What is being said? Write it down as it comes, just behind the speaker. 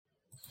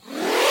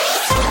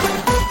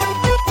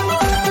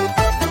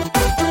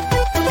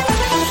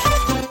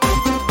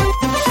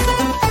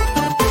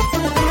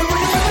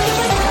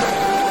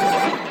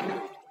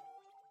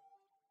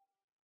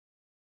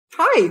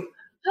Hi.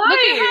 Look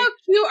at how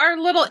cute our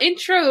little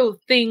intro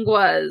thing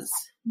was.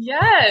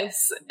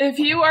 Yes. If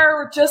you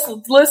are just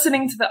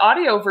listening to the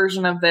audio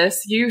version of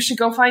this, you should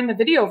go find the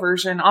video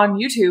version on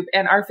YouTube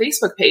and our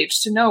Facebook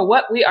page to know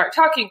what we are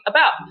talking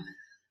about.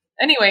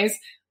 Anyways,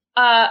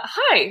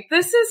 hi,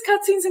 this is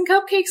Cutscenes and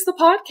Cupcakes, the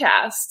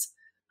podcast.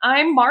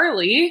 I'm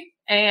Marley,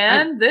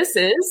 and this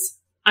is...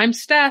 I'm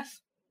Steph.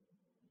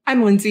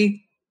 I'm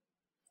Lindsay.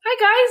 Hi,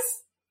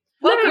 guys.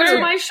 Welcome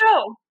to my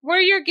show. We're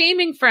your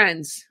gaming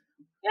friends.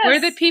 Yes.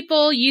 We're the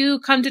people you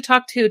come to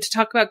talk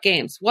about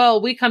games.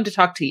 Well, we come to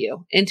talk to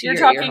you into You're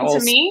your talking to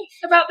me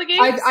about the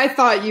games? I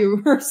thought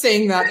you were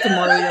saying that to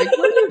Marley. Like,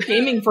 we're your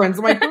gaming friends.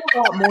 I'm like, we're a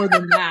lot more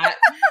than that.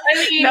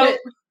 I mean, no,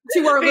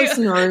 to our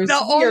listeners, the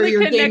we are only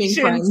your gaming connections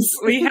friends.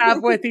 we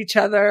have with each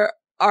other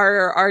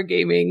are our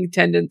gaming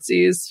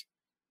tendencies.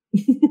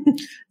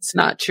 It's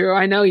not true.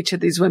 I know each of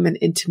these women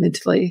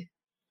intimately.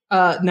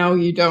 No,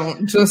 you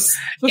don't. Just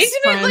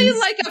intimately, friends.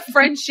 like a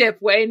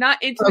friendship way, not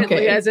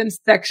intimately as in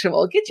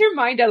sexual. Get your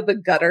mind out of the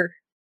gutter.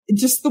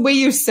 Just the way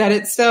you said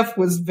it, Steph,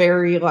 was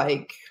very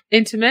like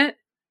intimate.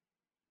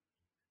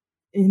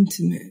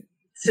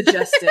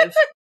 Suggestive.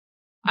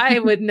 I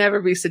would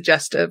never be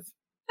suggestive.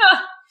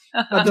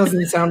 That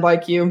doesn't sound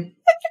like you.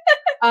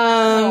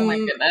 Oh my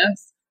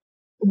goodness.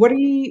 What are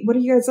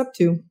you guys up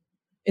to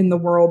in the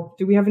world?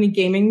 Do we have any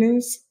gaming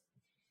news?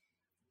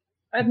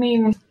 I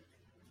mean,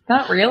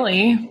 not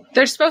really.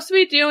 They're supposed to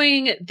be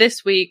doing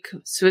this week,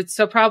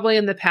 so probably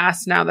in the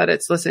past now that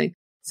it's listening,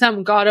 some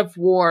new God of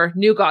War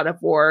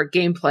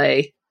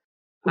gameplay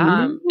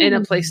in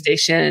a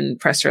PlayStation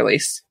press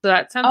release. So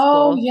that sounds cool.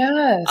 Oh,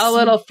 yes. A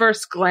little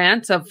first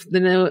glance of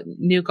the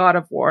new God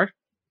of War.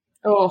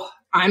 Oh,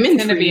 I'm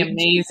it's intrigued. going to be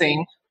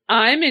amazing.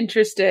 I'm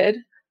interested.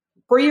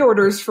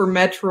 Pre-orders for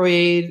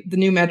Metroid, the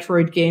new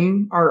Metroid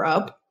game, are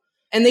up.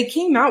 And they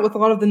came out with a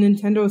lot of the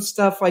Nintendo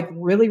stuff like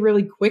really,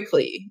 really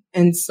quickly.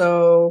 And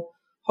so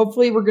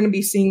hopefully we're going to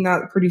be seeing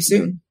that pretty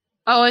soon.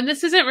 Oh, and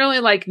this isn't really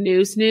like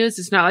news.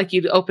 It's not like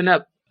you'd open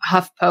up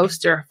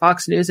HuffPost or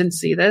Fox News and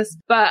see this.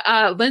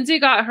 But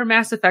Lindsay got her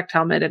Mass Effect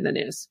helmet in the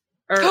news.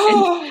 Or in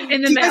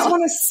the Do you mail. guys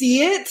want to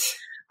see it?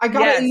 I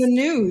got it in the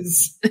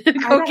news. I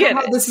don't know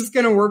how this is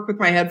going to work with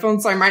my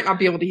headphones, so I might not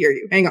be able to hear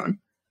you. Hang on.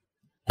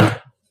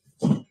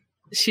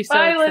 She's so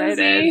Bye, excited.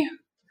 Lindsay.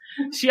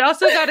 She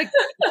also got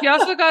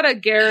a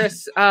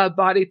Garrus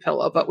body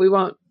pillow, but we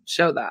won't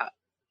show that.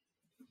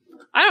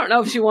 I don't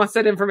know if she wants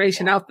that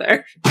information out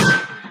there.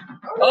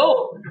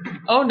 Oh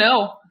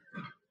no.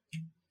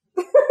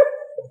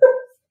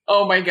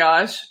 Oh my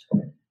gosh.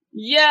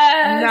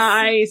 Yes.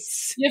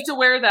 Nice. You have to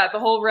wear that the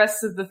whole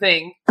rest of the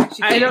thing.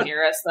 She can't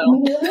hear us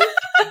though.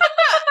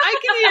 I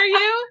can hear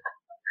you.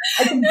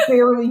 I can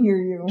barely hear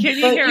you. Can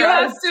you hear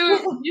us?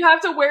 You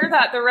have to wear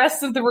that the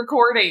rest of the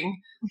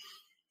recording.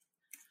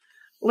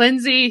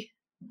 Lindsay.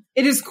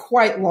 It is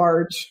quite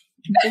large.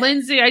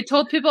 Lindsay, I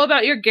told people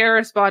about your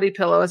Garrus body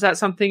pillow. Is that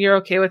something you're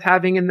okay with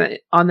having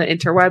on the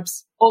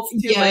interwebs? Well,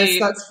 it's too late.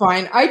 That's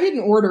fine. I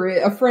didn't order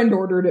it. A friend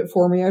ordered it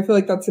for me. I feel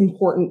like that's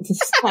important to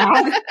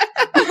add.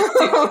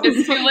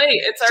 It's too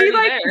late. It's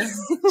already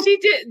there. She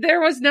did. There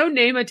was no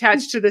name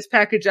attached to this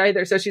package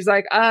either. So she's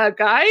like,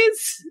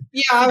 guys.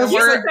 Yeah, I was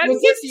just like,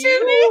 was this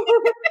you?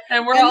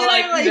 And we're all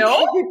like,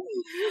 no.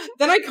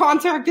 Then I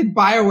contacted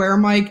BioWare.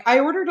 I'm like, I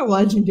ordered a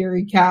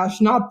legendary cache,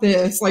 not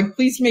this. Like,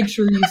 please make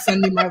sure you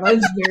send me my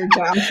legendary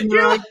cache. And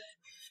they're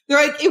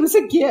like, it was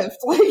a gift.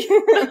 Like,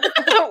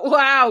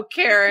 wow,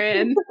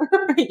 Karen.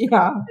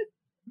 Yeah.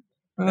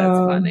 That's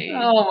funny.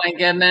 Oh my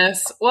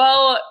goodness.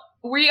 Well,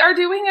 we are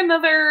doing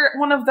another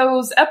one of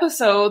those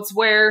episodes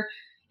where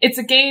it's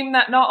a game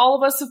that not all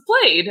of us have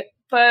played,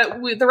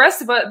 but the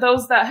rest of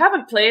those that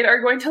haven't played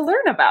are going to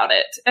learn about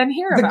it and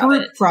hear about it. The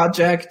group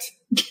project.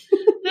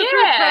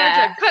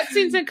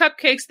 Cutscenes and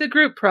Cupcakes, the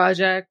group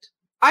project.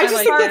 I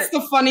just think that's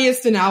the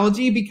funniest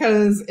analogy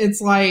because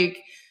it's like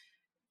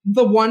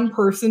the one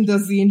person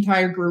does the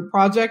entire group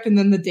project and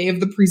then the day of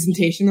the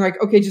presentation, they're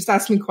like, okay, just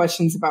ask me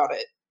questions about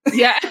it.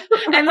 Yeah.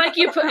 And like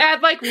you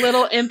add like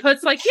little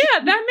inputs like,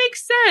 yeah, that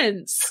makes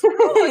sense.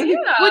 Oh,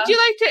 yeah. Would you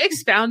like to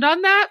expound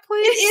on that,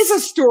 please? It is a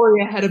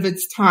story ahead of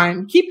its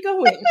time. Keep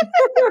going.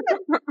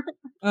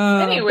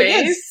 Anyways.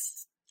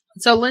 Yes.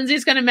 So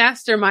Lindsay's going to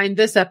mastermind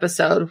this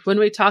episode when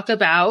we talk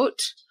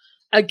about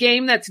a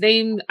game that's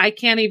named, I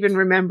can't even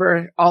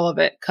remember all of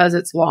it because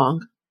it's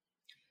long.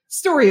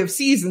 Story of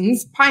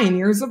Seasons,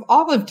 Pioneers of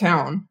Olive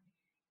Town.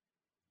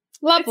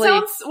 Lovely.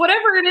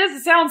 Whatever it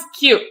is, it sounds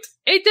cute.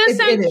 It does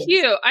sound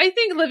cute. I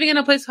think living in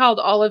a place called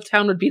Olive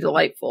Town would be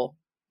delightful.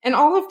 And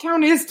Olive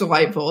Town is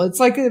delightful. It's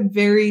like a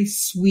very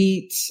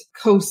sweet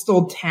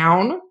coastal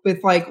town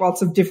with like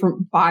lots of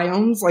different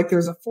biomes. Like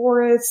there's a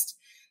forest,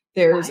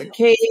 there's a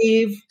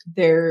cave,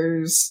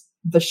 there's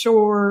the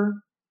shore.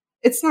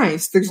 It's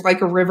nice. There's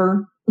like a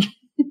river.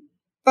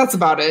 That's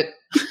about it.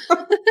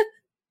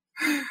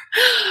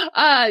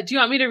 Do you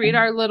want me to read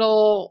our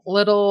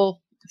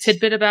little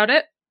tidbit about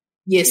it?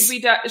 Yes.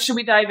 Should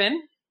we dive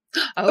in?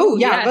 Oh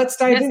yeah, let's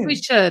dive in. Yes, we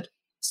should.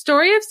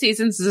 Story of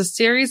Seasons is a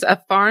series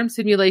of farm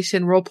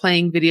simulation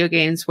role-playing video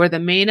games where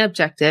the main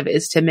objective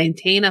is to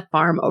maintain a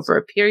farm over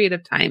a period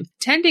of time,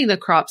 tending the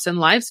crops and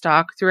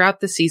livestock throughout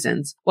the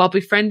seasons, while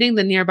befriending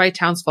the nearby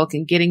townsfolk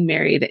and getting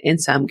married in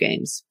some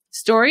games.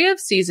 Story of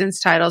Seasons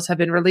titles have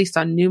been released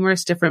on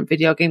numerous different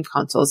video game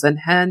consoles and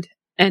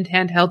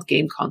handheld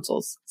game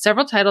consoles.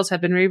 Several titles have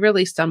been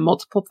re-released on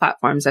multiple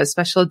platforms as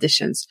special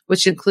editions,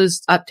 which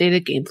includes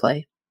updated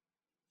gameplay.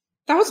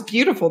 That was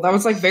beautiful. That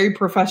was like very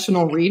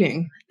professional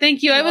reading.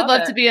 Thank you. I would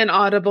love to be an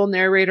Audible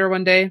narrator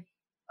one day.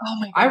 Oh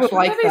my gosh, I would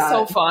like that'd be that.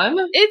 so fun.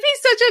 It'd be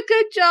such a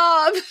good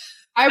job.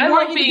 I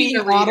want love you to be being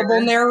an a reader.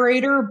 Audible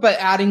narrator, but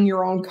adding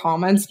your own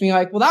comments, being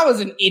like, well, that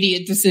was an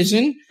idiot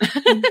decision.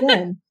 And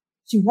then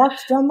she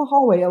walked down the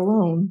hallway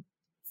alone,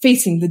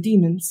 facing the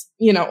demons.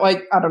 You know,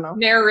 like, I don't know.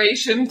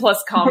 Narration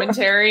plus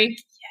commentary.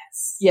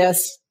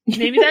 Yes.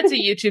 Maybe that's a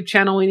YouTube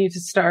channel we need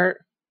to start.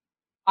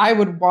 I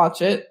would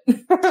watch it.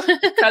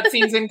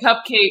 Cutscenes and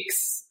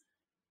Cupcakes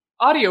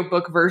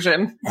audiobook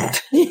version.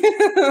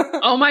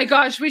 Oh my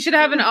gosh, we should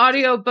have an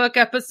audiobook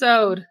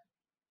episode.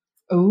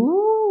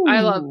 Ooh. I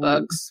love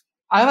books.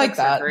 I like Books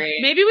are that. great.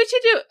 Maybe we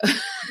should do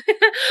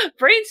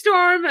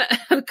brainstorm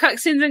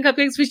Cutscenes and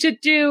Cupcakes. We should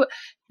do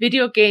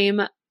video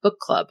game book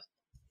club.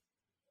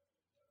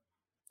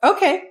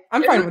 Okay.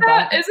 I'm fine with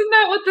that. Isn't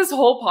that what this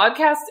whole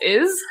podcast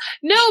is?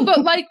 No,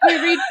 but like we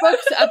read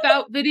books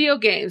about video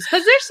games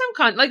because there's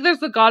some there's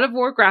the God of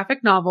War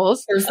graphic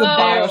novels. There's the Oh,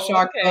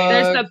 Bioshock okay. book.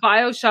 There's the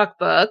Bioshock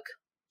book.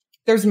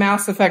 There's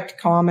Mass Effect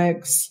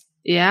comics.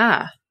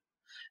 Yeah.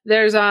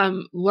 There's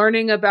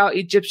learning about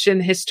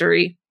Egyptian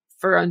history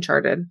for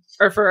Uncharted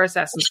or for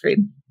Assassin's Creed.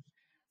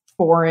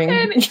 Boring.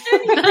 And anyway,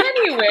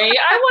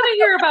 I want to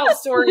hear about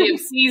Story of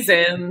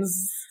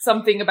Seasons,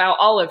 something about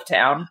Olive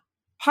Town.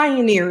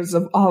 Pioneers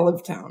of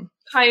Olive Town.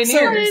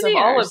 Pioneers of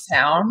Olive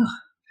Town.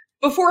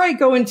 Before I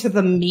go into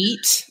the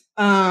meat,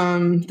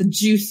 the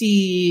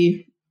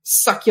juicy,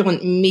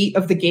 succulent meat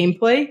of the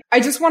gameplay, I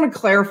just want to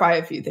clarify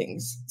a few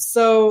things.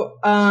 So,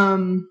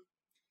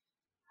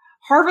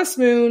 Harvest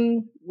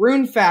Moon,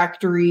 Rune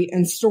Factory,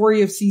 and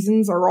Story of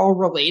Seasons are all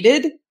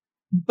related,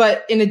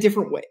 but in a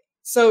different way.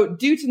 So,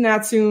 due to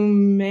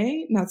Natsume,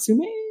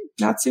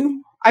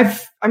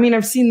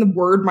 I've seen the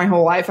word my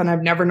whole life and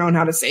I've never known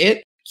how to say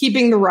it.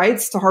 Keeping the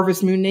rights to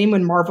Harvest Moon name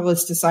when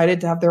Marvelous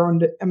decided to have their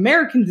own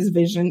American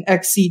division,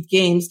 Xseed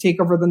Games, take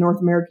over the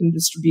North American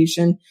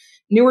distribution.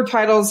 Newer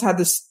titles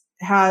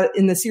had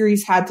in the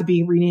series had to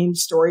be renamed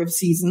Story of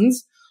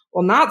Seasons.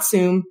 Well,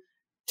 Natsume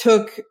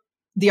took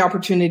the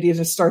opportunity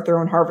to start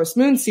their own Harvest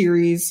Moon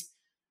series.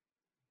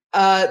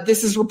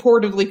 This has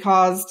reportedly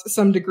caused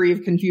some degree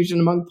of confusion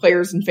among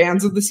players and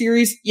fans of the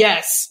series.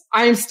 Yes,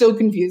 I am still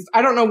confused.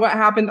 I don't know what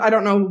happened. I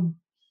don't know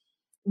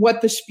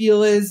what the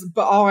spiel is,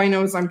 but all I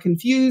know is I'm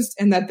confused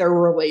and that they're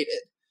related.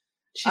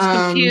 She's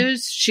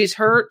confused. She's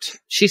hurt.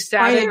 She's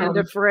saddened and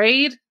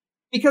afraid.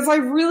 Because I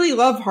really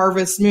love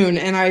Harvest Moon,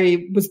 and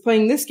I was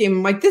playing this game.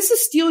 I'm like, this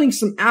is stealing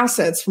some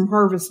assets from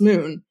Harvest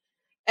Moon.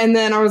 And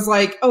then I was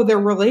like, oh, they're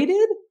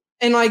related?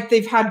 And like,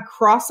 they've had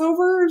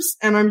crossovers,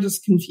 and I'm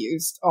just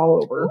confused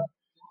all over.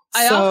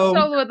 I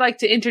also would like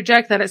to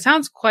interject that it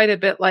sounds quite a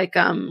bit like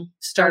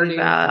Stardew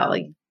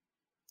Valley.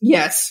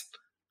 Yes,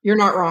 you're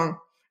not wrong.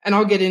 And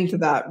I'll get into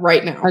that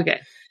right now. Okay.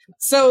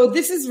 So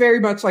this is very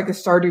much like a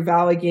Stardew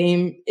Valley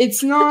game.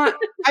 It's not,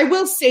 I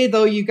will say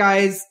though, you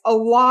guys, a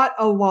lot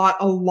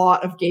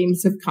of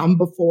games have come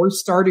before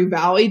Stardew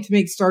Valley to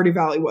make Stardew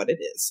Valley what it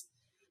is.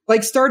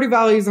 Like Stardew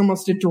Valley is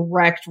almost a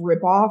direct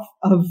ripoff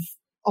of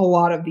a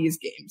lot of these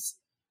games,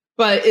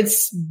 but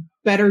it's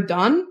better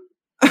done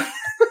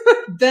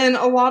than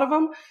a lot of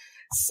them.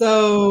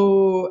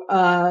 So,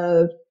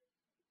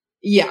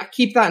 yeah,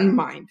 keep that in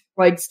mind.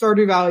 Like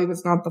Stardew Valley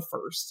was not the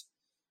first,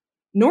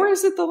 nor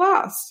is it the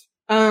last.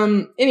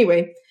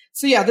 Anyway,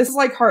 so yeah, this is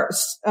like,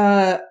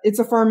 it's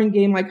a farming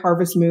game like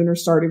Harvest Moon or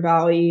Stardew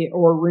Valley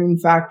or Rune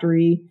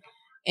Factory.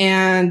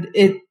 And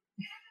let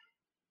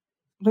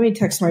me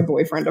text my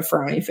boyfriend a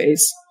frowny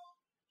face.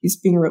 He's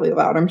being really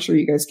loud. I'm sure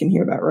you guys can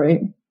hear that, right?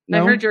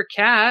 No? I heard your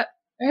cat.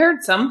 I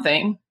heard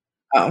something.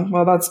 Oh,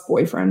 well, that's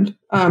boyfriend.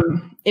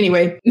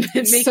 Anyway,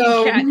 Making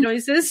cat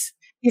noises.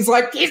 He's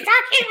like, he's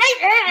talking my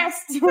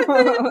best.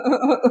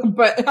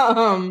 But,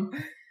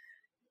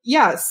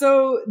 yeah,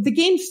 so the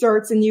game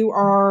starts and you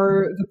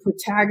are the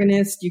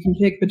protagonist. You can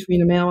pick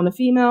between a male and a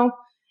female,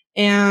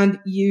 and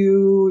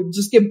you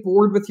just get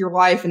bored with your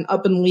life and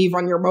up and leave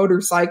on your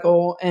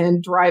motorcycle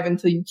and drive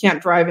until you can't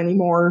drive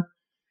anymore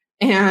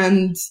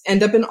and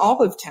end up in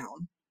Olive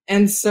Town.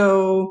 And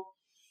so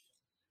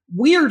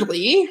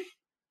weirdly,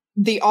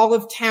 the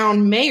Olive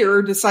Town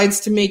mayor decides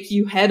to make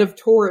you head of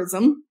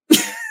tourism.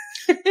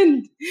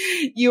 And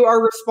you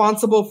are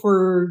responsible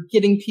for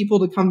getting people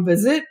to come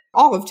visit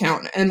Olive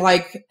Town and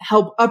like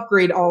help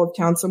upgrade Olive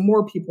Town so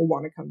more people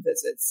want to come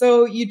visit.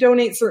 So you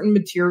donate certain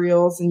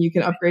materials and you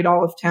can upgrade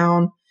Olive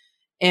Town,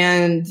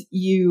 and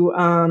you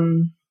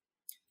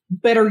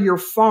better your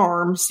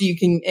farm so you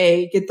can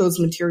A, get those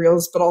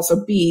materials, but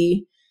also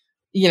B,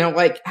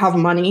 like have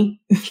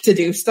money to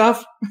do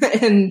stuff.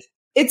 And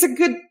it's a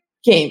good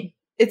game.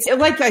 It's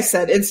like I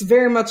said, it's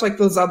very much like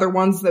those other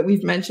ones that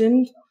we've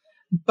mentioned,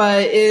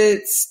 but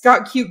it's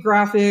got cute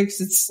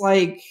graphics. It's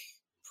like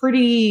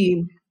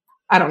pretty,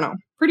 I don't know,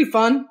 pretty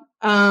fun.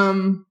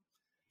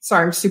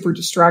 Sorry, I'm super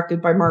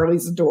distracted by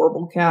Marley's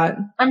adorable cat.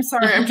 I'm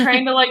sorry. I'm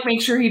trying to like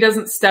make sure he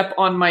doesn't step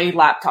on my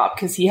laptop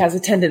because he has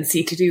a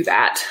tendency to do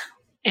that.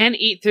 And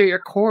eat through your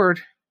cord.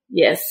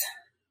 Yes.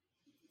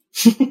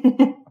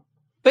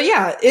 But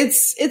yeah,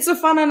 it's a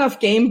fun enough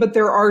game, but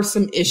there are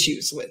some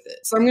issues with it.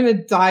 So I'm going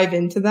to dive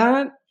into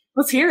that.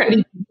 Let's hear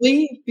it.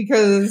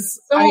 Because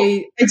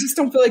I just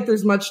don't feel like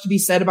there's much to be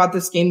said about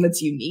this game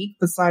that's unique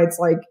besides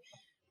like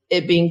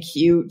it being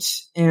cute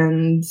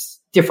and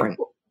different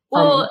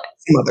from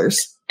some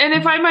others. And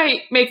if I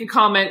might make a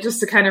comment just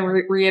to kind of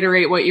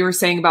reiterate what you were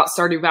saying about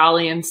Stardew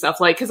Valley and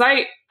stuff, like, because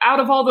out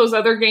of all those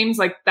other games,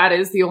 like, that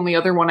is the only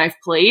other one I've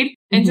played.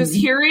 And just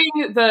hearing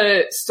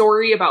the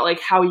story about, like,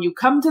 how you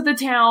come to the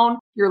town,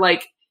 you're,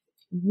 like,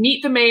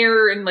 meet the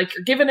mayor, and, like,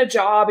 you're given a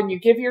job, and you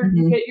get your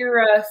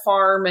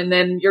farm, and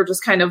then you're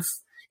just kind of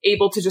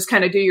able to just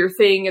kind of do your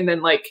thing, and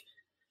then, like,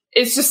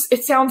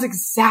 it sounds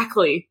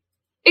exactly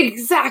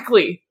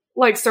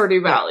like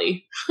Stardew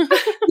Valley.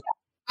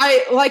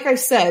 Like I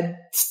said,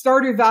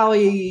 Stardew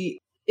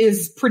Valley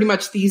is pretty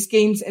much these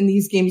games, and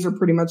these games are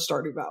pretty much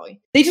Stardew Valley.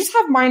 They just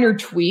have minor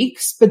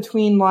tweaks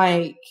between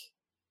like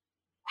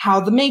how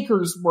the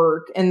makers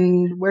work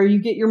and where you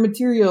get your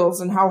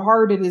materials and how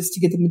hard it is to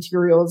get the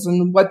materials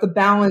and what the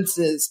balance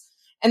is.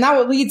 And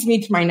that leads me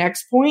to my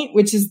next point,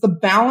 which is the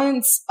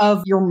balance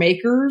of your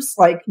makers,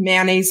 like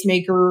mayonnaise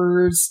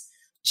makers,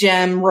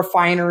 gem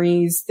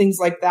refineries, things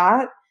like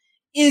that,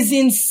 is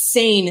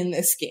insane in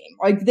this game.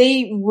 Like,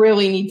 they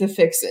really need to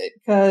fix it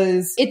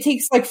because it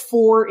takes like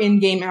 4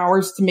 in-game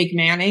hours to make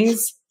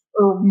mayonnaise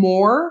or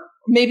more.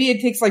 Maybe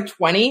it takes like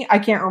 20. I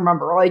can't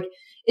remember. Like,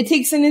 it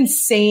takes an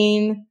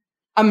insane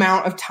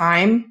amount of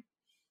time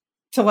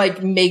to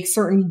like make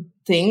certain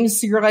things.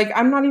 So you're like,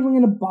 I'm not even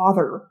going to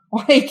bother.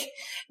 Like,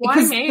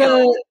 because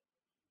in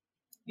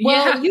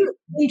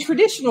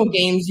traditional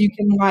games, you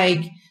can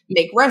like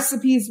make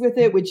recipes with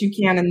it, which you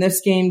can in this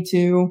game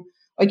too.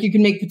 Like, you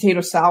can make potato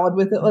salad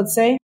with it, let's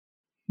say.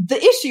 The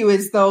issue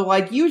is, though,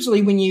 like,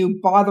 usually when you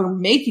bother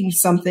making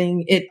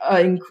something, it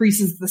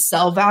increases the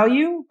sell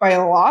value by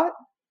a lot.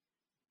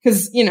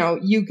 Because, you know,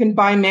 you can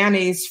buy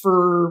mayonnaise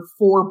for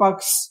 $4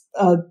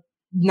 a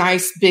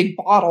nice big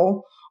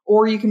bottle,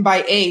 or you can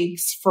buy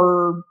eggs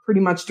for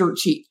pretty much dirt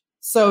cheap.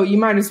 So you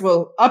might as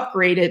well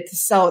upgrade it to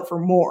sell it for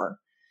more.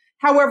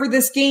 However,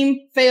 this game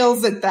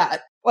fails at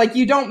that. Like,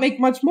 you don't make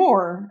much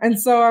more. And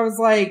so I was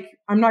like,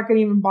 I'm not going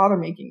to even bother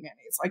making mayonnaise.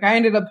 Like, I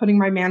ended up putting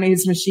my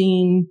mayonnaise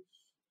machine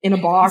in a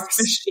box.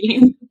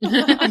 In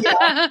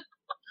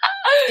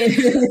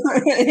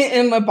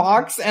a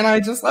box, and I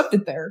just left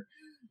it there.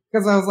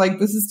 Because I was like,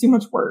 this is too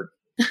much work.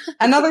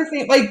 Another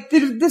thing, like,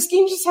 this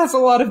game just has a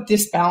lot of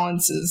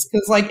disbalances.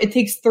 Because, like, it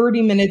takes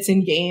 30 minutes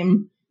in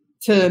game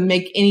to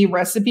make any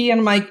recipe.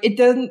 And I'm like, it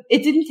didn't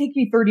take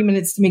me 30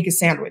 minutes to make a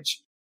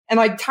sandwich. And,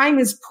 like, time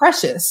is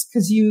precious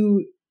because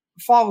you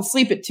fall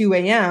asleep at 2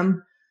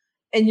 a.m.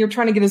 and you're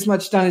trying to get as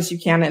much done as you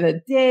can in a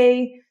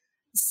day.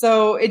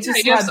 So it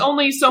just there's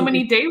only so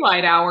many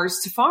daylight hours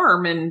to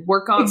farm and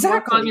work on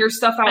your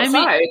stuff outside.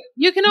 I mean,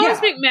 you can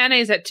always make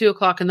mayonnaise at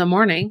 2:00 in the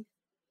morning.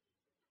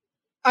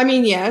 I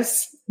mean,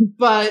 yes,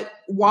 but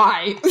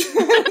why? Because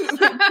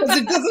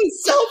it doesn't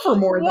sell for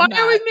more than that. Why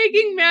are we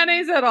making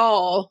mayonnaise at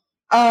all?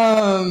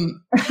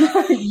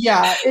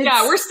 Yeah.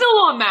 Yeah, we're still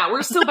on that.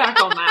 We're still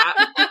back on that.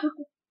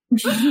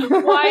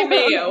 Why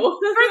mayo?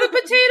 For the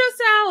potato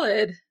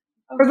salad.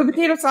 For the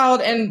potato salad,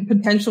 and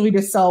potentially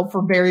to sell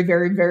for very,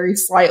 very, very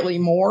slightly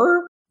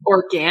more.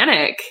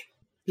 Organic.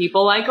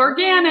 People like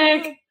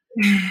organic.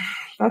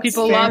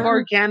 People love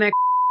organic.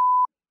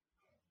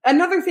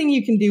 Another thing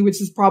you can do,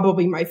 which is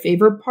probably my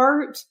favorite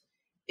part,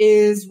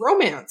 is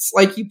romance.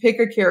 Like, you pick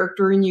a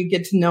character and you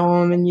get to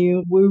know them and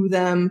you woo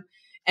them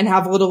and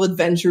have little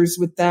adventures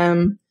with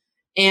them.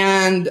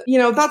 And, you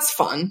know, that's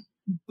fun.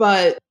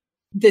 But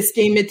this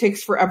game, it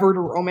takes forever to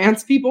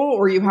romance people,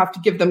 or you have to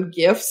give them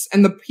gifts.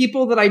 And the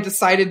people that I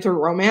decided to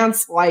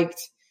romance liked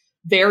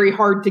very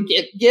hard to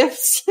get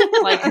gifts.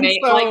 Like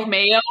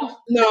mayo?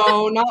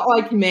 No, not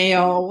like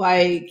mayo,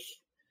 like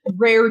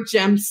rare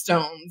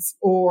gemstones,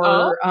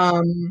 or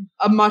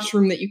a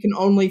mushroom that you can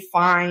only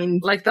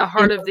find. Like the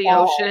heart of the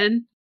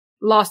ocean,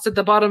 lost at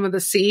the bottom of the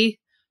sea,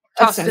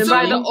 tossed in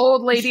by the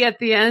old lady at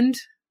the end.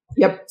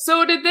 Yep.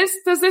 So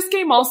does this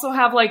game also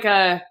have like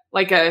a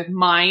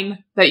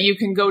mine that you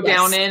can go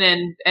down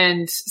in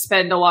and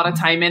spend a lot of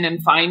time in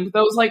and find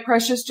those like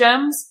precious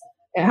gems?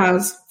 It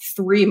has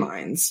 3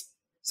 mines.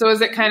 So is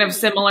it kind of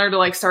similar to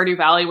like Stardew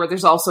Valley, where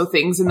there's also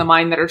things in the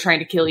mine that are trying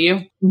to kill you?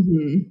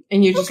 Mm-hmm.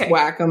 And you just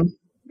whack them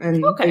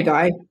and they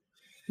die.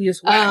 You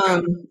just whack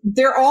them.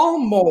 They're all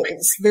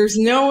moles. There's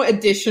no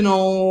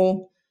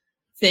additional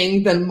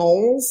thing than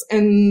moles,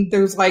 and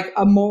there's like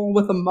a mole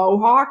with a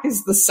mohawk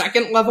is the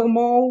second level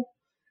mole,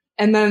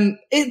 and then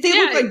they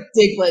look like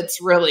Diglets,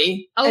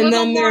 really. A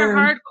little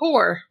more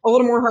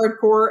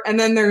hardcore, and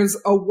then there's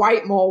a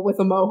white mole with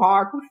a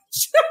mohawk,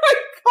 which I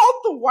called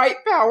the White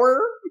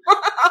Power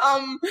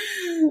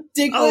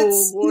Digletts.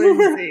 Oh,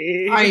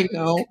 Lindsay. I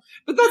know,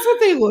 but that's what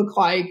they look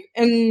like.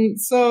 And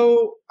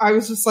so I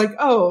was just like,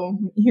 oh,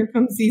 here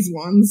comes these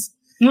ones.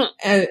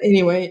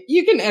 Anyway,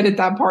 you can edit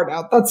that part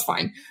out. That's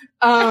fine.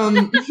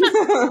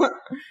 But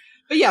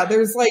yeah,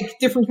 there's like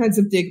different kinds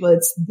of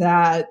Digletts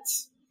that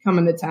come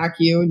and attack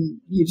you, and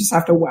you just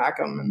have to whack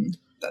them. And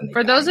then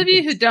For those of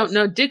you who don't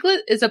know, Diglett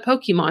is a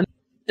Pokemon.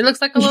 It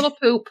looks like a little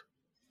poop.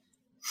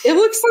 It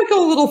looks like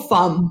a little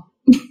thumb.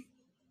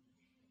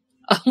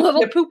 A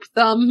little poop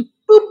thumb.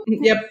 Boop.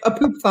 Yep, a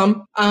poop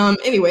thumb.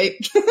 Anyway.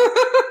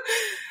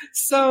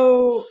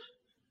 So,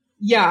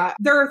 yeah,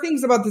 there are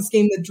things about this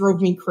game that drove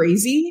me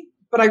crazy,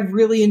 but I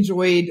really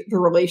enjoyed the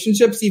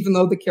relationships, even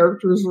though the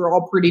characters were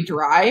all pretty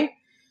dry,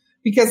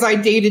 because I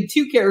dated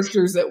 2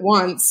 characters at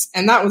once,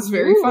 and that was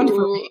very fun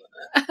for me.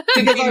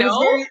 Did they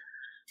know?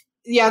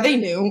 Yeah, they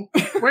knew.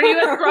 Were you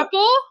a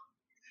throuple?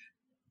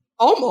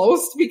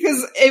 Almost,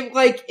 because it,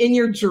 like, in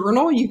your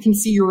journal, you can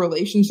see your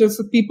relationships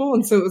with people.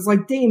 And so it was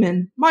like,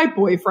 Damon, my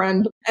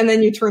boyfriend. And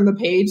then you turn the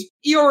page,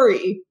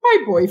 Iori, my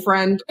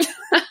boyfriend.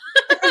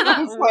 And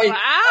I was like,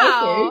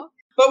 wow. okay.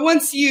 But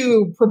once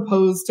you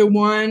propose to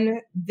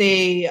one,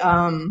 they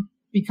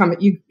become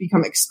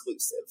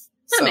exclusive.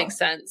 That makes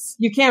sense.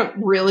 You can't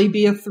really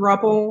be a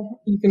throuple.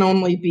 You can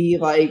only be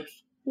like,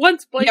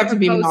 Once Blake have to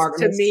be proposed to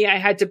monogamous. me, I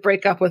had to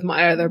break up with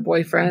my other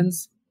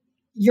boyfriends.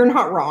 you're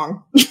not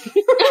wrong.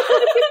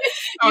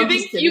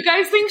 You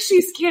guys think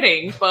she's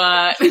kidding,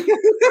 but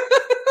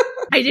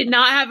I did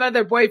not have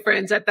other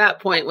boyfriends at that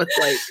point with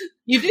Blake.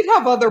 You did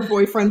have other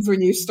boyfriends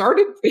when you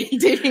started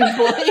dating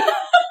Blake.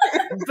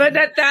 But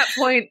at that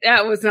point,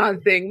 that was not a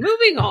thing.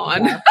 Moving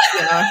on.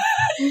 Yeah.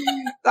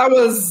 That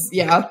was,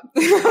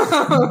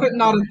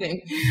 not a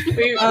thing.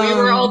 we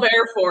were all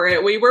there for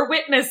it. We were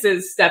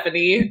witnesses,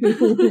 Stephanie.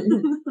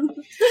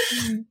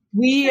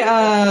 We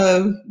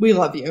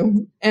love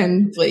you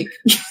and Blake.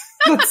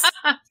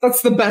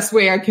 That's the best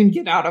way I can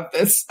get out of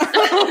this.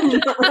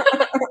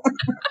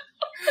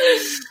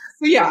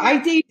 So yeah, I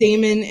date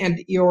Damon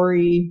and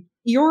Iori.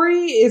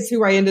 Iori is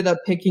who I ended up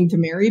picking to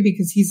marry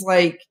because he's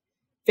like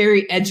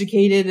very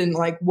educated and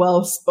like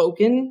well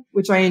spoken,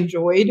 which I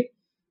enjoyed.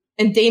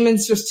 And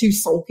Damon's just too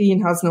sulky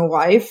and has no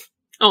life.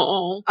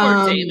 Oh,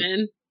 poor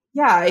Damon.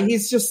 Yeah,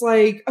 he's just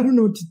like, I don't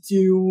know what to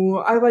do.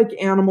 I like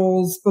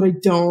animals, but I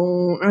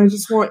don't. I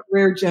just want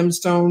rare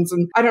gemstones,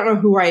 and I don't know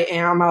who I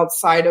am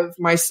outside of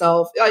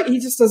myself. He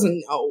just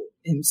doesn't know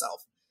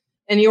himself.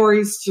 And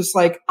Iori's just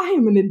like, I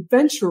am an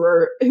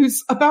adventurer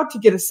who's about to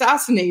get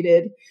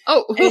assassinated.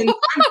 Oh. And,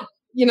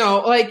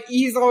 like,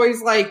 he's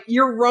always like,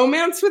 your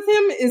romance with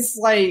him is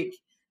like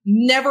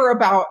never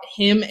about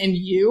him and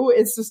you.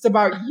 It's just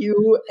about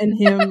you and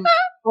him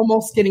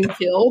almost getting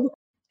killed.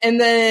 And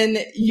then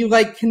you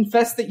like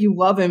confess that you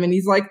love him, and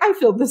he's like, I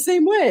feel the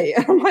same way.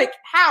 And I'm like,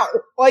 how?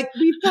 Like,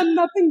 we've done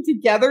nothing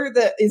together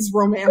that is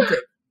romantic.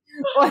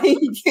 Like,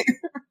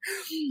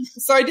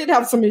 so I did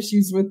have some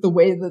issues with the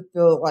way that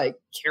the like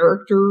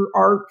character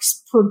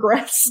arcs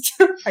progressed,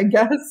 I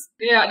guess.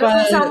 Yeah, it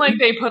doesn't sound like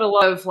they put a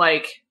lot of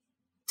like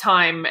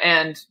time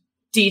and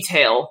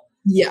detail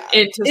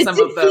into some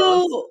of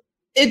those.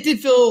 It did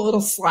feel a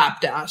little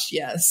slapdash,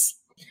 yes.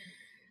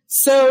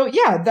 So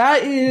yeah,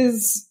 that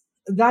is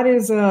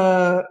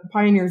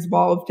Pioneer's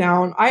Ball of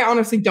Town. I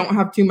honestly don't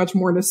have too much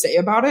more to say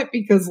about it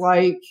because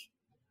like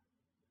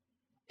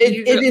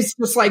it is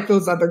just like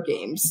those other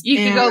games. You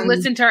can go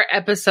listen to our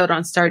episode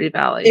on Stardew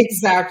Valley.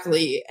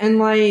 Exactly. And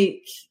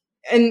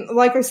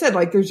like I said,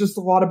 like there's just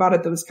a lot about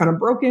it that was kind of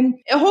broken.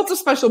 It holds a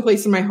special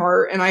place in my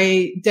heart, and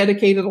I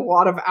dedicated a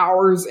lot of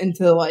hours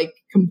into like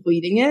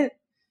completing it.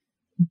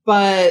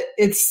 But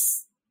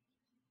it's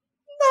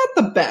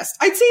not the best.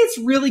 I'd say it's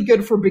really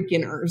good for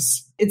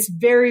beginners. It's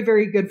very,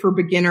 very good for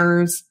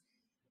beginners.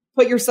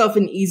 Put yourself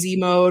in easy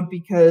mode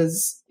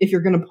because if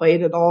you're going to play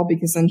it at all,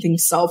 because then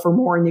things sell for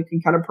more and you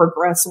can kind of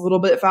progress a little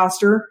bit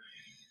faster.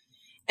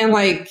 And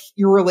like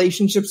your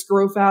relationships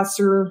grow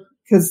faster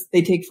because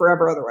they take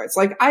forever otherwise.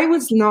 Like I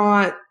was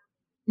not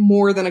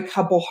more than a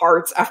couple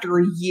hearts after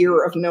a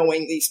year of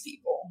knowing these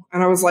people.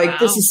 And I was like,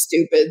 This is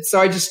stupid. So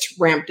I just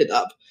ramped it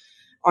up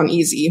on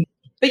easy.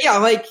 But yeah,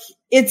 like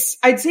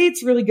I'd say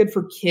it's really good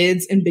for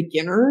kids and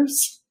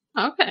beginners.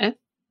 Okay.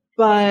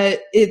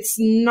 But it's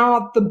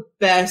not the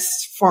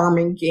best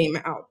farming game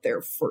out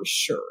there for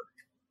sure.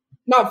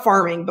 Not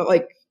farming, but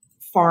like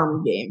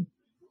farm game.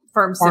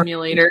 Farm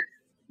simulator.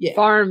 Yeah.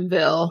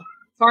 Farmville.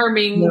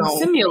 Farming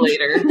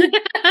simulator.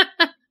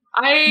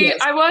 I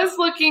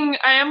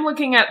am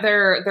looking at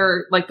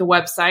their like the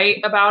website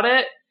about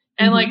it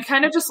and like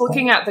kind of just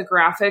looking at the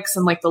graphics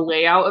and like the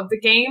layout of the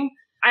game.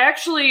 I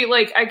actually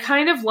I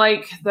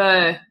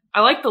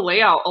like the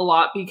layout a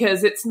lot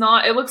because it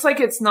looks like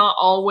it's not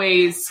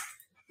always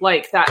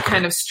like that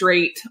kind of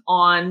straight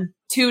on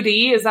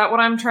 2D. Is that what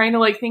I'm trying to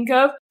like think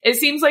of? It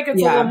seems like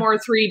it's a little more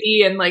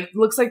 3D and like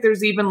looks like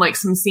there's even like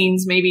some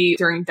scenes maybe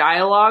during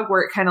dialogue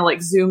where it kind of like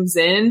zooms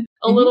in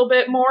a little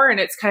bit more and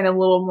it's kind of a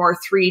little more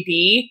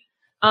 3D.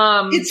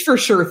 It's for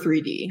sure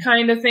 3D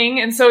kind of thing.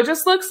 And so it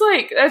just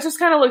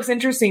kind of looks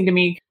interesting to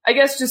me. I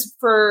guess just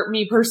for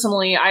me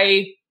personally,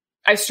 I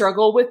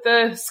struggle with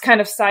this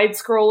kind of side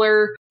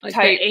scroller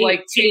type,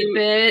 like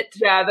 2-bit.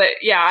 I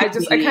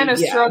kind of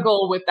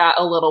struggle with that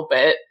a little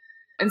bit.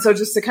 And so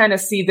just to kind of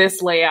see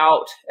this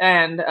layout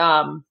and,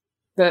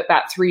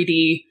 that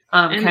 3D,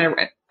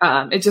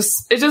 it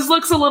just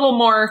looks a little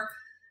more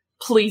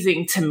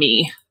pleasing to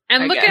me.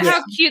 And look at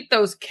how cute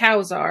those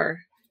cows are.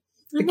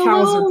 The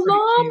cows are pretty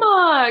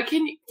llama.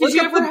 Cute. Did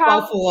you ever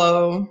have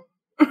buffalo?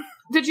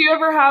 Did you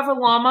ever have a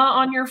llama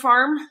on your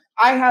farm?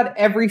 I had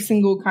every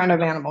single kind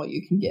of animal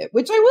you can get,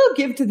 which I will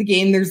give to the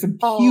game. There's a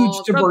huge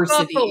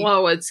diversity. The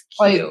buffalo, it's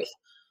cute. Like,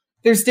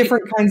 there's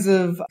different kinds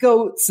of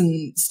goats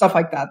and stuff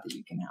like that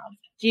you can have.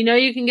 Do you know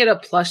you can get a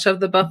plush of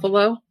the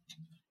buffalo?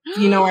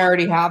 Do you know I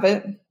already have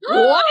it?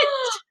 What?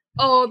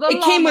 Oh,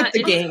 it came with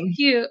the game.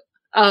 Cute.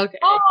 Okay.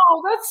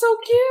 Oh, that's so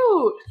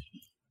cute.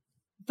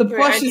 The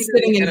plush is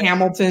sitting in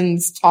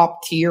Hamilton's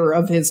top tier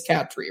of his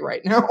cat tree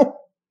right now.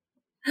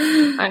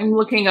 I'm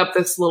looking up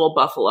this little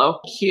buffalo.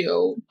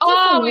 Cute.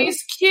 Oh,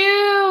 he's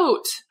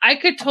cute. I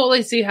could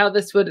totally see how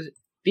this would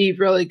be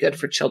really good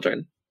for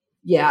children.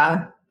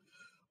 Yeah.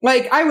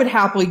 Like, I would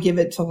happily give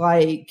it to,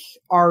 like,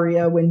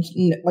 Aria when,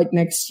 like,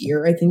 next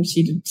year. I think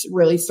she'd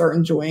really start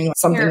enjoying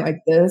something like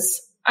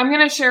this. I'm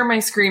going to share my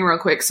screen real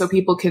quick so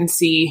people can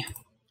see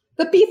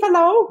the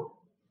beefalo.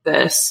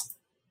 This.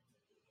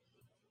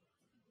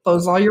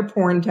 Close all your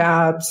porn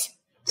tabs.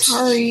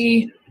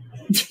 Sorry.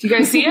 Do you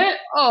guys see it?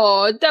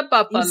 Oh, the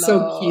buffalo. He's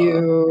so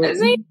cute.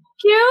 Isn't he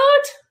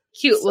cute?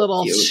 Cute so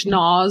little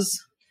schnoz.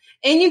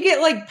 And you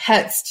get, like,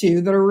 pets,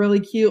 too, that are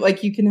really cute.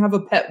 Like, you can have a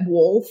pet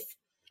wolf.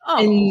 Oh.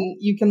 And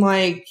you can,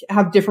 like,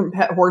 have different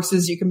pet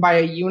horses. You can buy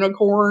a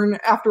unicorn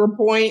after a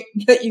point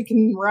that you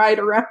can ride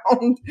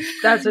around.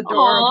 That's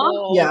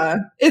adorable. Yeah,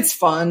 it's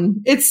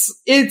fun.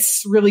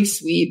 It's really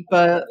sweet.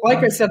 But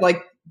like I said,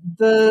 like,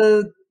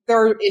 there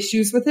are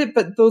issues with it,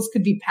 but those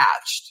could be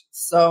patched.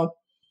 So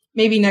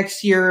maybe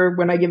next year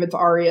when I give it to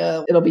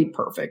Aria, it'll be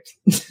perfect.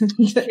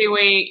 Okay,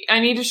 wait.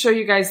 I need to show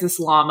you guys this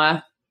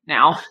llama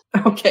now.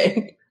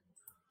 Okay.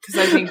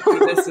 Because I think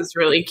this is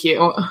really cute.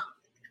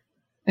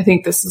 I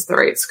think this is the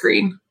right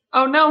screen.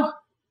 Oh, no.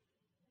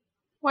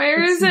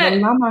 Where is it? The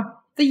llama.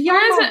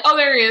 Where is it? Oh,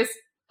 there he is.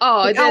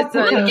 Oh, that's a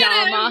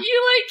llama.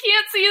 You, like,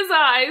 can't see his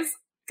eyes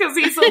because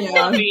he's so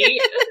fluffy.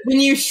 When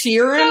you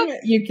shear him,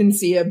 you can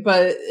see it,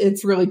 but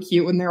it's really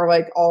cute when they're,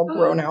 like, all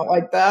grown out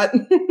like that.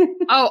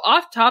 Oh,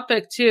 off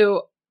topic,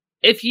 too.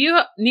 If you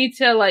need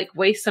to, like,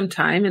 waste some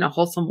time in a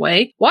wholesome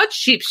way, watch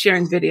sheep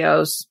shearing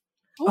videos.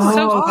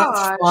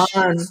 That's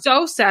fun.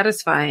 So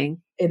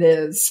satisfying. It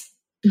is.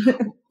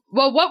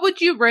 Well, what would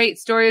you rate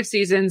Story of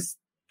Seasons,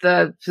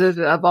 the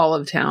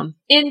Olive Town?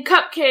 In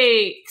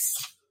cupcakes.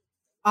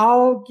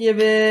 I'll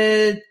give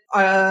it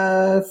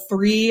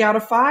 3 out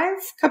of 5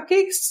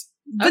 cupcakes.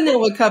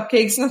 Vanilla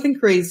cupcakes, nothing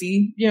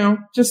crazy.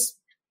 Just,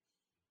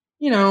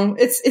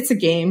 it's a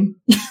game.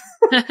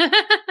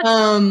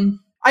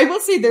 I will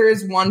say there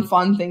is one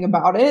fun thing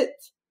about it.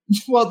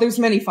 Well, there's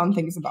many fun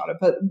things about it,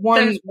 but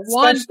one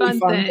especially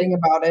fun thing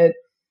about it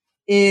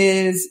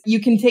is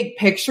you can take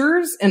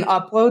pictures and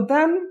upload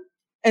them.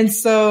 And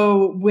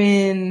so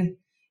when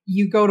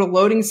you go to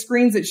loading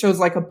screens, it shows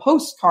like a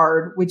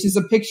postcard, which is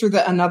a picture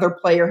that another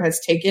player has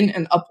taken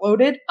and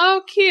uploaded.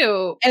 Oh,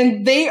 cute.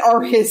 And they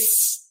are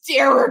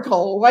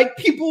hysterical. Like,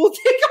 people will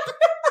take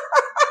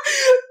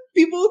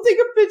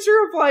a picture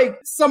of, like,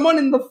 someone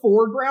in the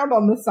foreground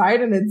on the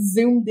side and it's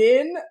zoomed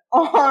in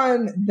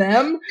on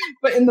them.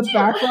 But in the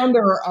background,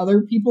 there are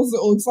other people, so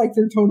it looks like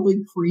they're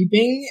totally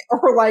creeping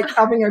or, like,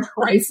 having a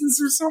crisis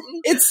or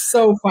something. It's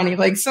so funny.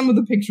 Like, some of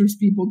the pictures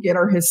people get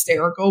are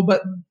hysterical,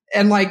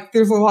 and, like,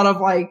 there's a lot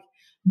of, like,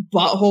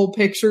 butthole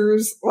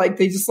pictures. Like,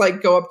 they just,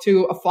 like, go up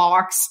to a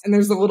fox and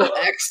there's a little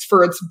X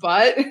for its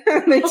butt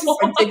and they just,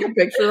 like, take a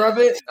picture of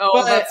it.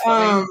 Oh, that's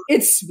funny.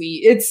 It's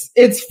sweet.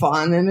 It's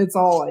fun, and it's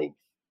all, like,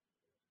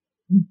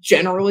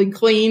 generally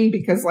clean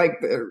because, like,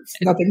 there's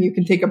nothing you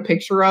can take a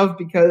picture of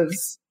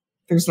because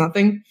there's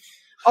nothing.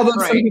 Although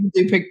some people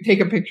do take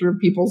a picture of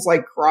people's,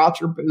 like,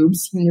 crotch or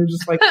boobs, and you're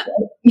just like,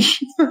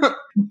 what?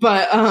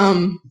 But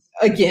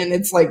again,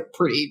 it's, like,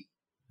 pretty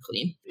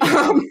clean.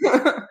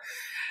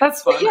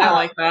 That's fun. Yeah. I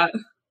like that.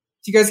 Do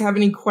you guys have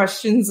any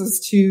questions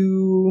as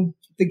to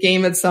the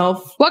game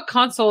itself? What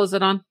console is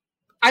it on?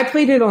 I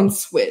played it on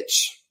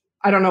Switch.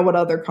 I don't know what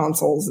other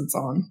consoles it's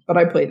on, but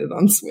I played it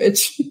on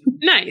Switch.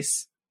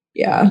 Nice.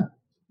 Yeah.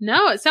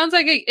 No, it sounds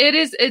like it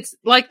is. It's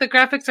like the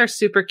graphics are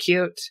super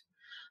cute.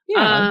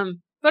 Yeah.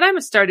 But I'm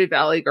a Stardew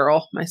Valley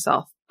girl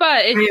myself.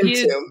 But if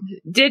you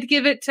did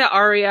give it to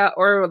Aria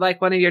or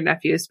like one of your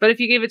nephews, but if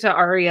you gave it to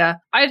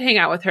Aria, I'd hang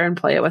out with her and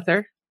play it with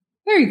her.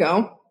 There you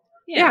go.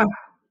 Yeah.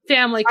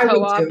 Family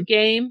co-op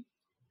game.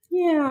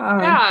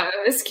 Yeah. Yeah,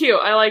 it's cute.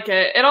 I like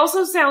it. It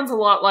also sounds a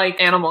lot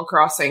like Animal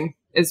Crossing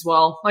as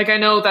well. Like, I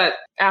know that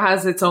it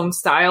has its own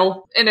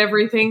style and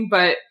everything,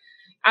 but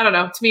I don't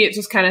know. To me, it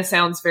just kind of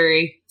sounds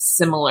very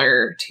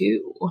similar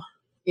too.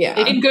 Yeah.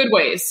 In good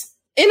ways.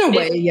 In a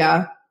way,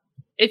 yeah.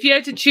 If you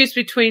had to choose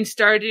between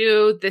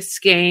Stardew, this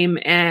game,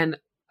 and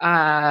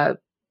Animal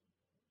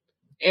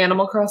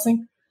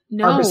Crossing?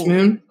 no, Harvest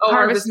Moon. Oh,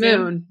 Harvest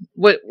Moon.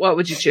 What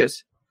would you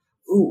choose?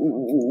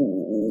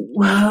 Ooh.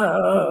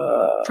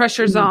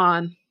 Pressure's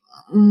on.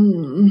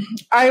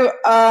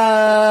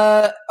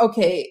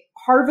 Okay.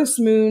 Harvest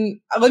Moon.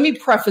 Let me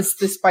preface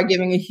this by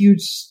giving a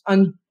huge,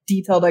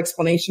 undetailed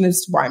explanation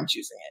as to why I'm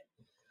choosing it.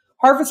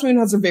 Harvest Moon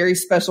has a very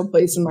special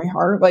place in my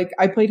heart. Like,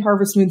 I played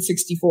Harvest Moon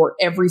 64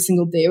 every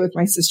single day with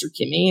my sister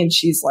Kimmy, and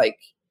she's like,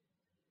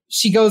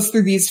 she goes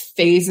through these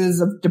phases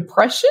of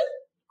depression,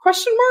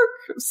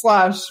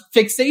 /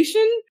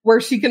 fixation, where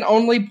she can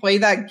only play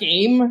that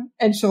game,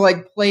 and she'll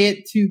like play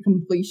it to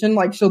completion.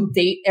 Like, she'll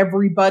date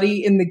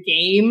everybody in the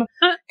game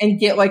and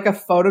get like a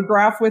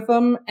photograph with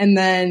them and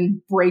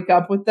then break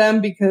up with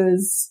them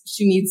because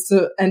she needs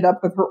to end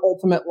up with her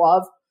ultimate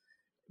love.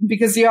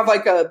 Because you have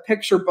like a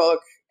picture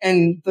book,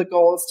 and the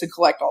goal is to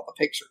collect all the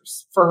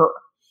pictures for her.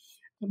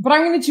 But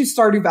I'm going to choose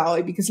Stardew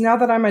Valley because now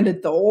that I'm an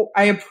adult,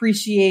 I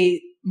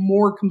appreciate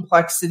more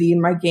complexity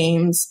in my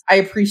games. I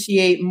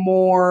appreciate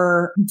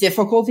more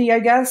difficulty, I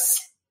guess.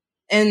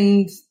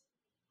 And,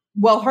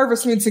 well,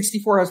 Harvest Moon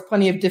 64 has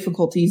plenty of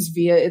difficulties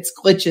via its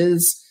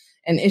glitches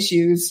and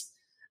issues.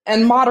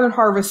 And modern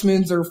Harvest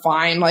Moons are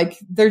fine. Like,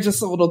 they're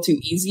just a little too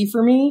easy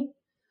for me.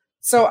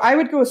 So I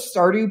would go with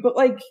Stardew, but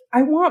like,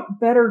 I want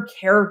better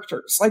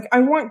characters. Like, I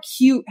want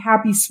cute,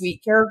 happy,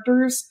 sweet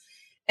characters.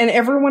 And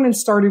everyone in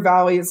Stardew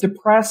Valley is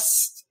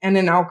depressed and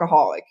an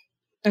alcoholic.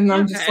 And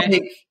I'm just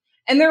like,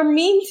 and they're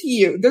mean to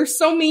you. They're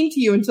so mean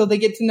to you until they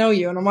get to know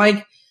you. And I'm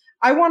like,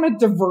 I want a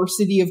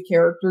diversity of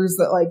characters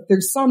that like,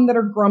 there's some that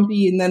are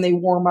grumpy and then they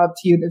warm up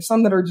to you. There's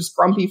some that are just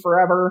grumpy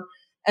forever.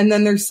 And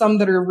then there's some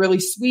that are really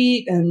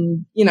sweet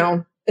and, you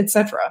know,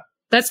 etc.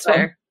 That's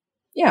fair.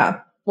 Yeah.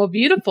 Well,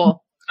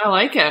 beautiful. I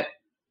like it.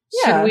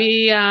 Yeah. Should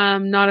we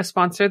not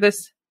sponsor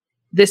this?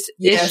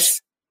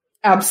 Yes,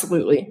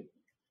 absolutely.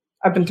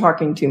 I've been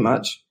talking too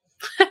much.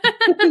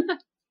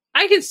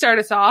 I can start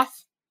us off.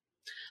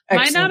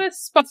 Excellent. My not a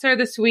sponsor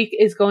this week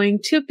is going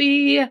to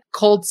be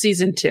Cold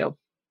Season 2.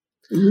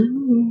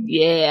 Ooh.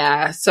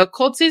 Yeah. So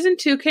Cold Season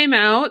 2 came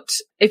out.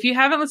 If you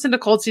haven't listened to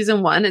Cold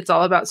Season 1, it's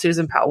all about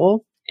Susan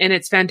Powell, and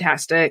it's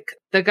fantastic.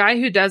 The guy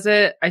who does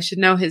it, I should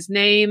know his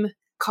name.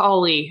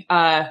 Colley.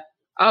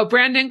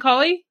 Brandon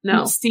Colley?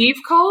 No. Steve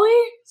Colley?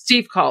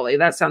 Steve Colley.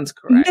 That sounds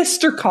correct.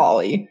 Mr.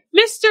 Colley.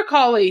 Mr.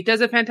 Colley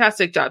does a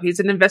fantastic job. He's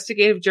an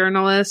investigative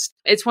journalist.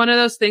 It's one of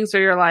those things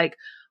where you're like,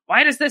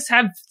 why does this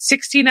have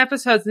 16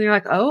 episodes? And you're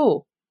like,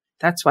 oh,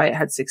 that's why it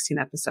had 16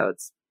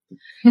 episodes.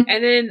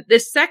 And then the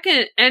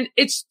second, and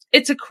it's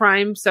a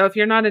crime. So if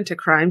you're not into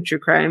crime, true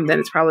crime, then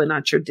it's probably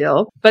not your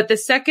deal. But the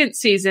second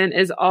season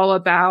is all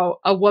about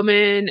a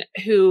woman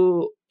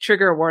who,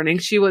 trigger warning,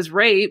 she was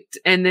raped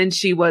and then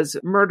she was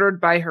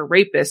murdered by her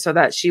rapist so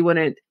that she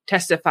wouldn't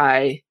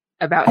testify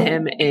about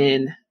him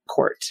in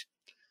court.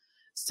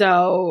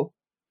 So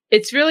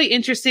it's really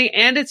interesting,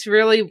 and it's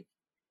really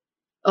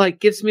like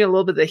gives me a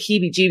little bit of the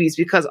heebie-jeebies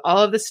because all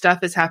of this stuff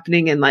is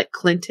happening in like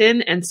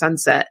Clinton and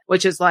Sunset,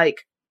 which is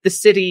like the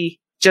city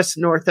just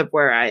north of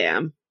where I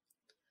am,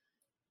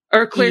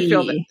 or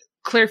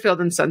Clearfield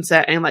and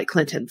Sunset and like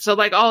Clinton. So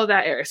like all of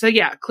that area. So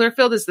yeah,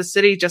 Clearfield is the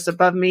city just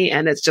above me,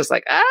 and it's just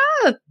like,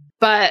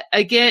 but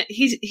again,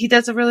 he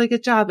does a really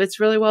good job. It's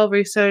really well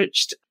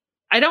researched.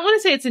 I don't want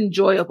to say it's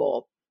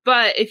enjoyable,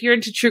 but if you're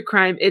into true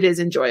crime, it is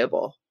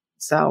enjoyable.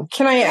 So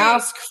can I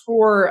ask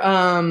for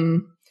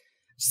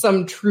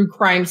some true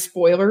crime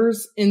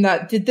spoilers in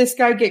that? Did this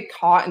guy get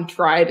caught and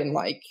tried, and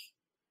like,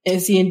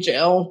 is he in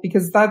jail?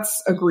 Because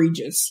that's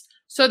egregious.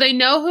 So they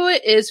know who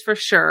it is for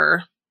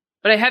sure,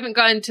 but I haven't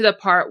gotten to the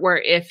part where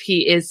if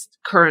he is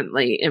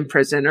currently in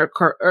prison or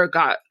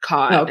got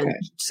caught. Okay. And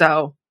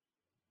so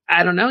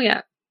I don't know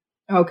yet.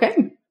 Okay.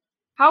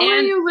 How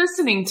are you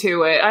listening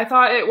to it? I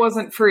thought it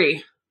wasn't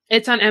free.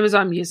 It's on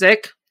Amazon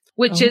Music,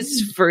 which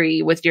is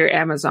free with your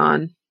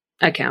Amazon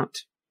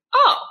account.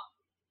 Oh.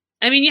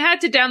 I mean, you had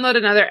to download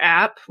another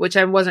app, which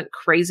I wasn't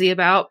crazy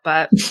about,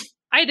 but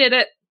I did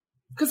it.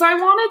 Because I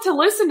wanted to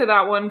listen to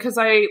that one because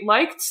I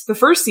liked the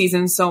first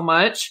season so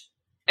much.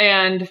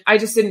 And I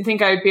just didn't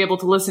think I would be able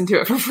to listen to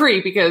it for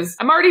free because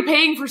I'm already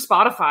paying for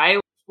Spotify.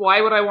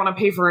 Why would I want to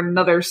pay for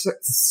another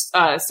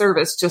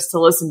service just to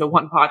listen to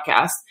one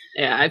podcast?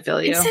 Yeah, I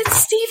feel you. Is it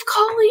Steve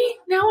Colley?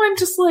 Now I'm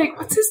just like,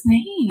 what's his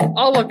name?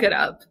 I'll look it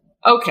up.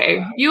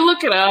 Okay, you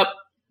look it up.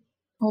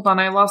 Hold on,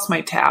 I lost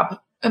my tab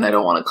and I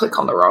don't want to click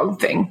on the wrong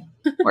thing.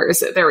 Where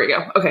is it? There we go.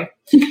 Okay.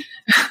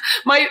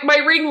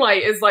 My ring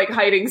light is like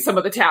hiding some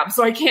of the tabs,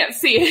 so I can't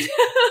see it.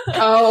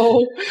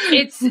 Oh,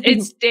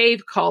 it's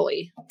Dave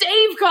Colley.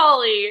 Dave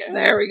Colley.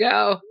 There we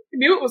go. I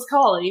knew it was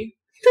Colley.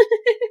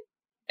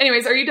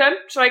 Anyways, are you done?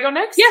 Should I go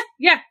next?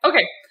 Yeah.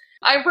 Okay.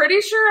 I'm pretty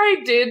sure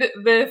I did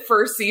the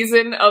first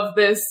season of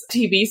this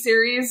TV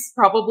series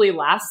probably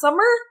last summer,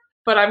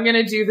 but I'm going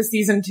to do the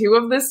season 2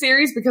 of this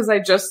series because I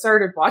just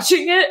started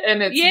watching it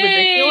and it's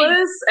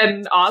ridiculous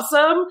and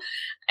awesome.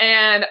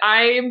 And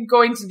I'm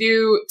going to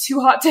do Too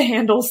Hot to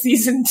Handle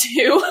season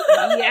 2.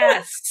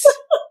 Yes.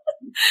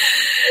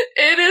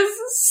 It is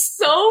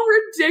so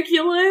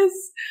ridiculous,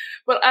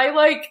 but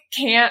I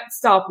can't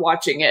stop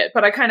watching it,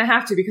 but I kind of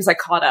have to because I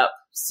caught up.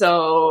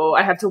 So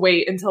I have to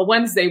wait until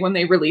Wednesday when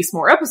they release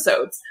more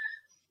episodes.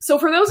 So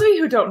for those of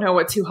you who don't know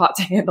what Too Hot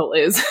to Handle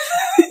is,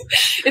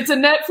 it's a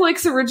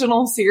Netflix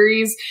original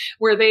series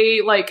where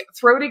they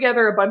throw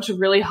together a bunch of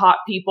really hot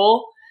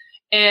people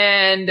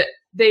and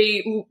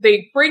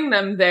they bring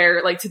them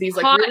there to these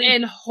hot really,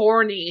 and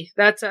horny.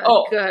 That's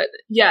good.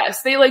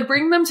 Yes, they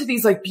bring them to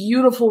these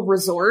beautiful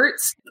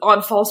resorts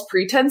on false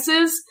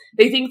pretenses.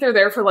 They think they're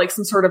there for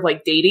some sort of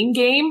dating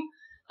game,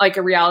 like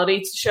a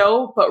reality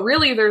show, but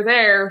really they're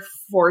there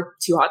for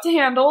Too Hot to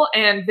Handle,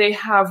 and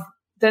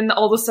then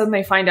all of a sudden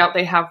they find out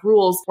they have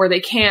rules where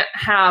they can't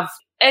have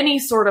any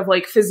sort of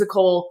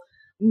physical,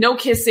 no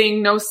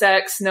kissing, no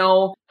sex,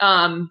 no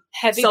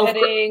heavy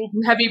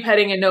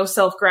petting, and no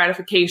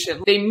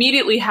self-gratification. They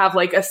immediately have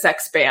a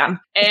sex ban.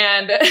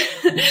 And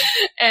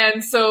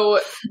and so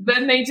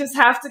then they just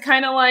have to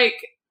kind of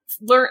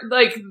learn,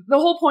 the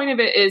whole point of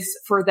it is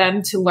for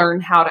them to learn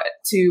how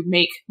to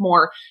make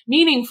more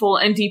meaningful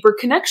and deeper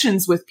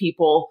connections with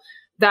people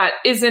that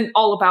isn't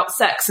all about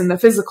sex and the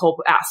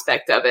physical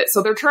aspect of it.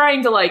 So they're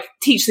trying to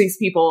teach these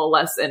people a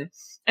lesson.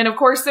 And of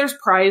course there's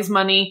prize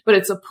money, but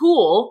it's a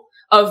pool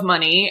of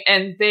money,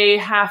 and they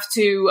have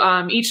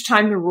to, each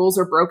time the rules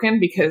are broken,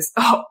 because,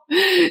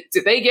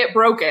 do they get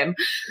broken?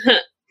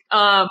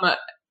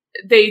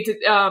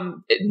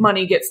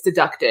 Money gets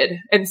deducted.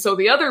 And so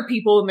the other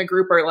people in the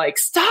group are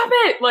stop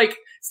it!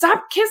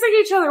 Stop kissing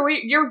each other.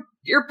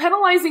 You're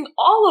penalizing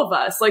all of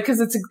us.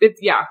 Cause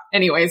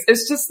anyways,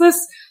 it's just this,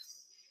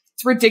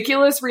 it's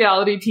ridiculous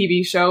reality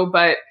TV show,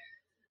 but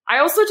I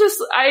also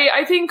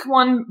I think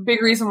one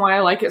big reason why I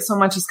like it so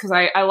much is because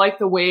I like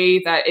the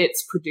way that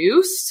it's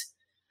produced.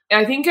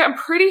 I'm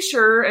pretty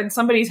sure, and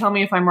somebody tell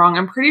me if I'm wrong,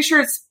 I'm pretty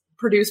sure it's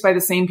produced by the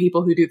same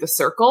people who do The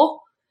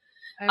Circle.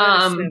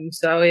 I would assume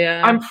so,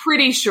 yeah. I'm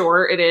pretty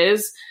sure it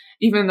is,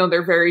 even though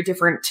they're very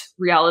different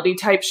reality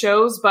type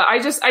shows. But I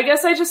guess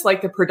I just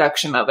like the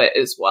production of it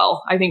as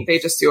well. I think they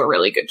just do a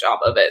really good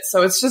job of it.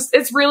 So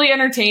it's really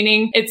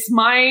entertaining. It's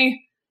my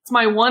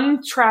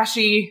one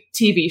trashy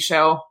TV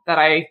show that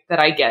I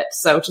get.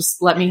 So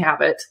just let me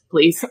have it,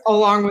 please.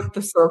 Along with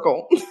The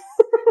Circle.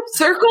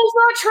 Circle's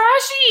not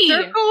trashy.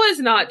 Circle is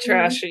not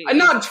trashy.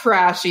 Not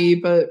trashy,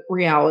 but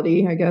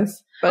reality, I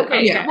guess. But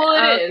okay, yeah. Well,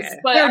 it is.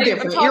 But they're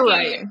different. You're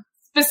right.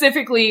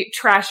 Specifically,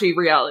 trashy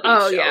reality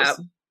shows. Yeah.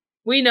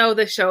 We know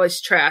the show is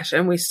trash,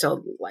 and we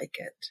still like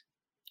it.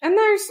 And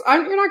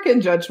you're not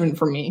getting judgment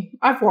from me.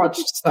 I've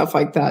watched stuff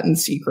like that in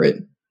secret.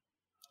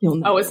 You'll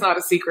know. Oh, it's not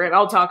a secret.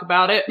 I'll talk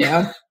about it.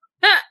 Yeah.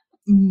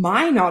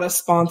 My not a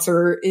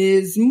sponsor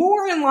is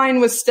more in line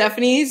with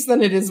Stephanie's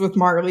than it is with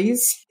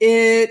Marley's.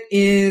 It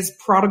is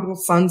Prodigal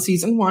Son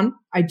Season 1.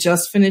 I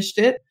just finished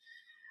it.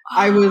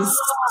 I was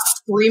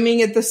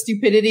screaming at the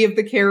stupidity of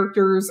the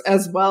characters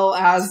as well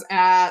as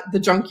at the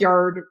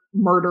junkyard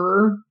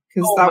murderer,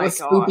 because that was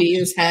spooky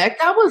as heck.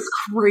 That was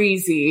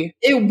crazy.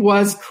 It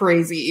was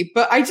crazy.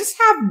 But I just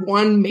have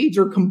one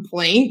major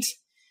complaint.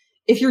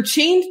 If you're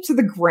chained to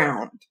the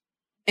ground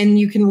and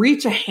you can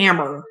reach a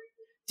hammer,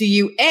 do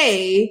you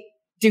A,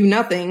 do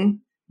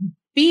nothing,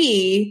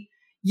 B,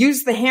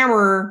 use the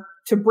hammer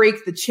to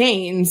break the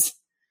chains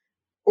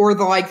or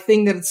the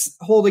thing that it's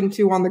holding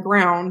to on the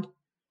ground,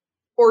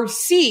 or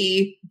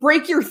C,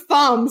 break your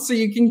thumb so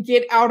you can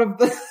get out of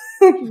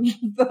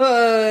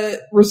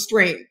the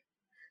restraint?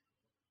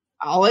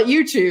 I'll let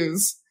you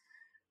choose.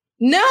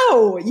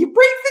 No, you break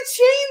the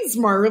chains,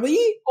 Marley.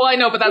 Well, I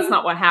know, but that's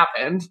not what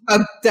happened.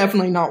 That's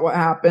definitely not what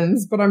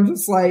happens, but I'm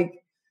just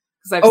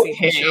because I've seen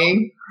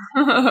the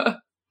show.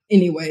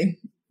 Anyway.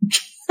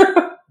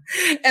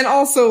 And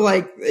also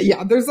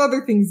there's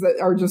other things that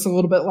are just a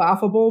little bit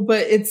laughable,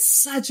 but it's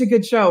such a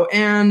good show.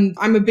 And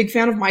I'm a big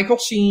fan of Michael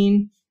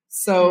Sheen.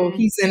 So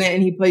he's in it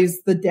and he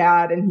plays the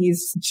dad, and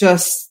he's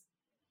just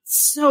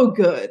so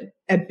good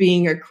at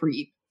being a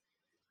creep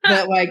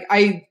that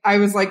I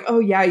was oh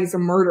yeah, he's a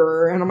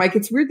murderer. And I'm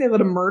it's weird they let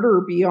a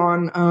murderer be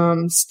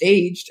on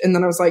staged. And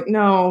then I was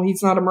no,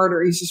 he's not a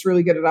murderer. He's just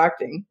really good at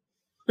acting.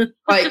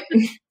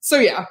 So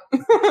yeah.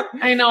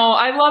 I know.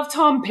 I love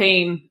Tom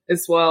Payne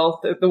as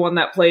well. The one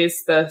that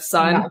plays the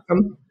son.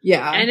 Malcolm.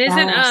 Yeah. And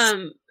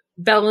isn't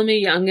Bellamy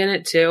Young in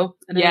it too?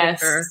 And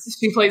yes.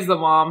 She plays the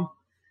mom.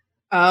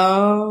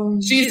 Oh.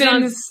 She's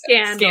in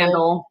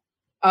Scandal.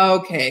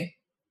 Okay.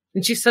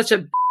 And she's such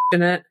a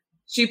in it.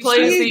 She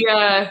plays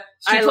the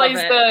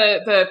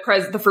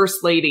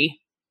first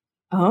lady.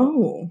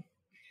 Oh.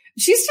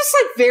 She's just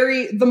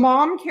the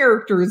mom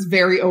character is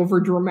very over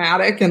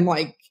dramatic and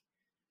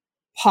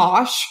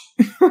posh,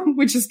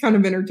 which is kind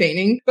of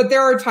entertaining. But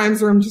there are times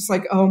where I'm just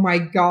oh my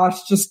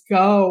gosh, just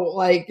go.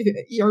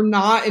 You're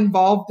not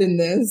involved in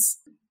this.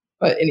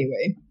 But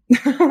anyway.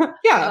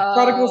 Yeah,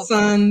 Prodigal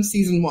Son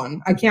Season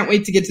 1. I can't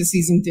wait to get to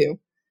Season 2.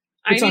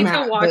 I need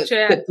to watch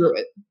it. Get through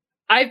it.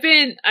 I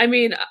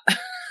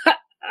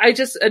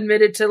just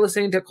admitted to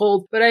listening to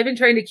Cold, but I've been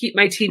trying to keep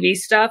my TV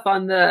stuff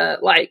on the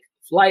light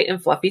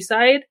and fluffy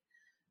side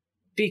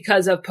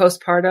because of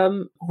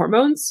postpartum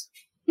hormones.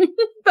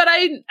 But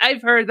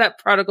I've heard that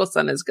Prodigal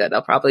Son is good.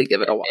 I'll probably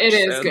give it a watch. It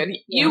is good.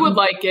 You would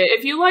like it.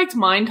 If you liked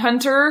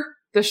Mindhunter,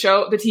 the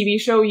TV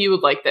show, you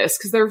would like this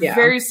because they're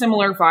very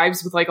similar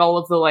vibes with like all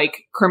of the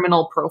like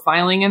criminal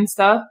profiling and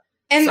stuff.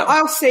 And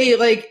I'll say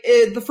like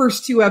the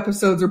first 2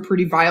 episodes are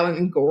pretty violent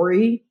and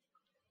gory.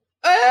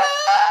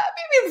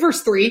 Maybe the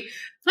first 3.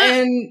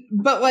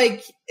 But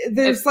like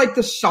there's like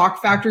the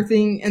shock factor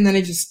thing, and then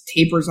it just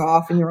tapers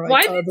off, and you're like,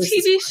 why do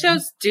TV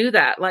shows do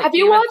that? Like, have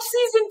you watched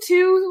season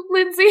 2,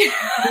 Lindsay?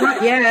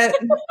 Not yet.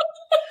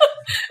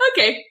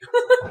 Okay.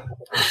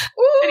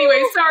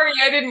 Anyway, sorry,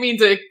 I didn't mean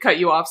to cut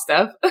you off,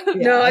 Steph.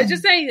 No, I was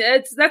just saying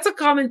that's a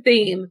common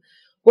theme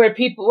where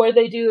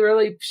they do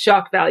really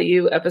shock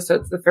value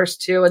episodes the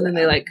first 2, and then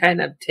they like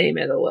kind of tame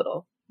it a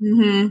little.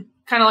 Mm-hmm.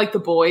 Kind of like The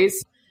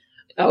Boys.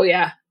 Oh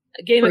yeah,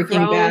 Game of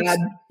Thrones. Bad.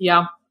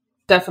 Yeah.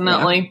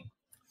 Definitely.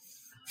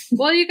 Yeah.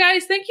 Well, you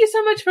guys, thank you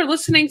so much for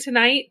listening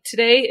tonight.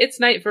 Today, it's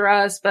night for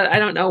us, but I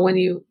don't know when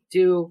you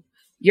do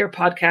your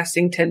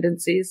podcasting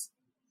tendencies.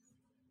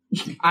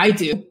 I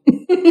do.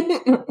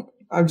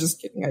 I'm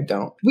just kidding. I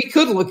don't. We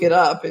could look it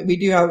up. We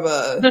do have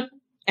a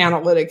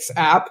analytics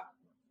app,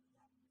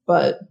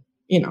 but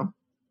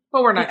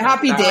But we're not.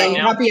 Happy day,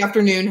 happy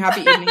afternoon,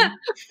 happy evening.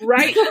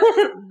 right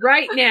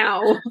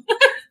now.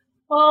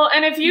 Well,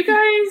 and if you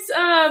guys,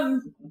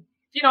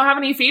 have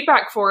any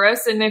feedback for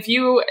us, and if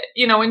you,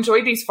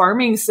 enjoy these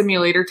farming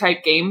simulator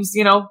type games,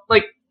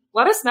 like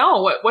let us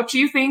know what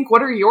you think.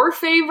 What are your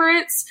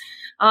favorites?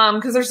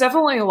 Because there's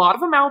definitely a lot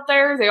of them out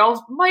there. They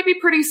all might be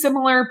pretty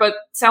similar, but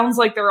sounds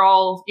like they're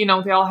all,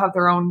 they all have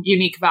their own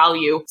unique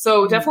value.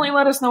 So definitely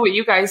let us know what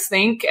you guys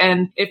think.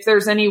 And if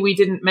there's any we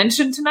didn't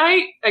mention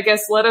tonight, I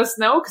guess let us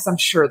know, because I'm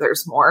sure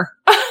there's more.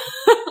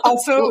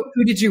 Also,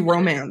 who did you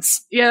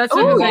romance? Yeah, that's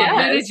what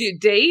yes. Who did you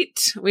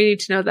date? We need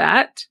to know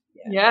that.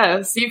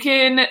 Yes, you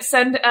can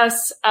send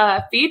us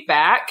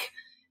feedback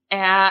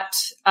at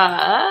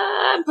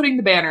I'm putting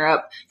the banner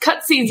up,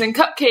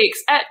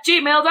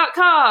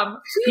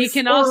 cutscenesandcupcakes@gmail.com. You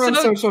can also on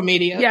social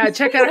media. Yeah,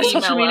 check out our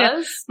social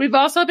media. We've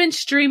also been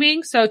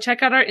streaming, so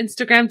check out our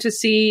Instagram to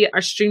see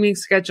our streaming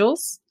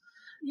schedules.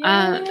 We're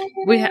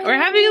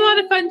having a lot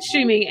of fun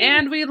streaming,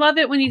 and we love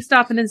it when you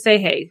stop in and say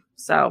hey.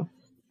 So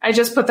I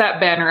just put that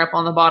banner up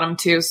on the bottom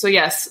too. So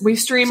yes, we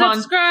stream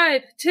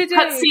Subscribe today.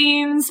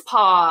 Cutscenes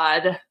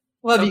Pod.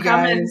 Love you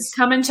guys.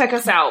 Come and check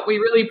us out. We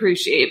really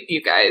appreciate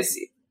you guys.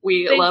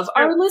 We love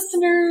our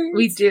listeners.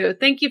 We do.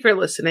 Thank you for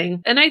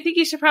listening. And I think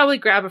you should probably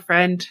grab a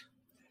friend.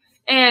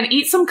 And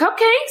eat some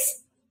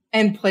cupcakes.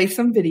 And play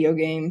some video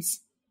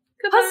games.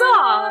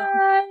 Huzzah!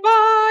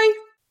 Bye!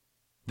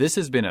 This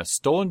has been a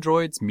Stolen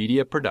Droids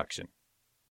Media production.